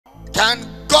Can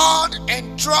God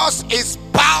entrust his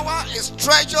power, his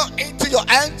treasure into your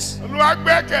hands? The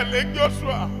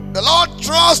Lord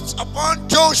trusts upon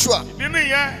Joshua.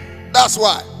 That's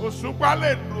why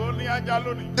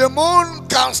the moon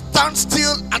can stand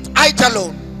still at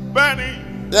Aijalon.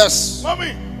 Yes.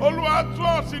 The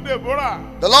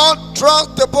Lord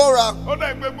trusts Deborah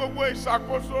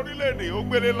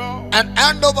and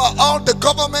hand over all the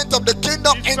government of the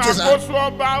kingdom into his hand,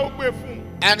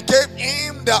 and gave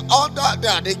him the order,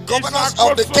 the governance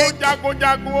of the king,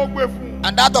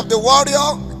 and that of the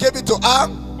warrior gave it to her.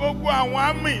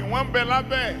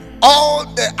 All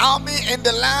the army in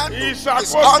the land is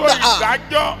under her.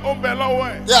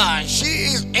 Yeah, she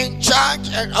is in charge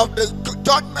of the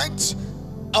judgment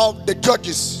of the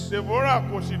judges.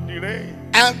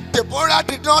 And Deborah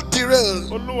did not derail.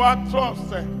 The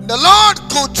Lord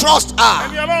could trust her.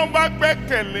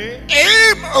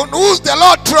 Him on whom the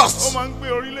Lord trusts,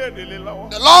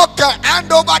 the Lord can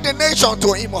hand over the nation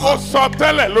to him or her.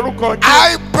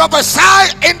 I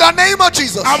prophesy in the name of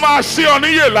Jesus. And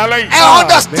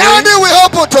understanding will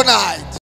open tonight.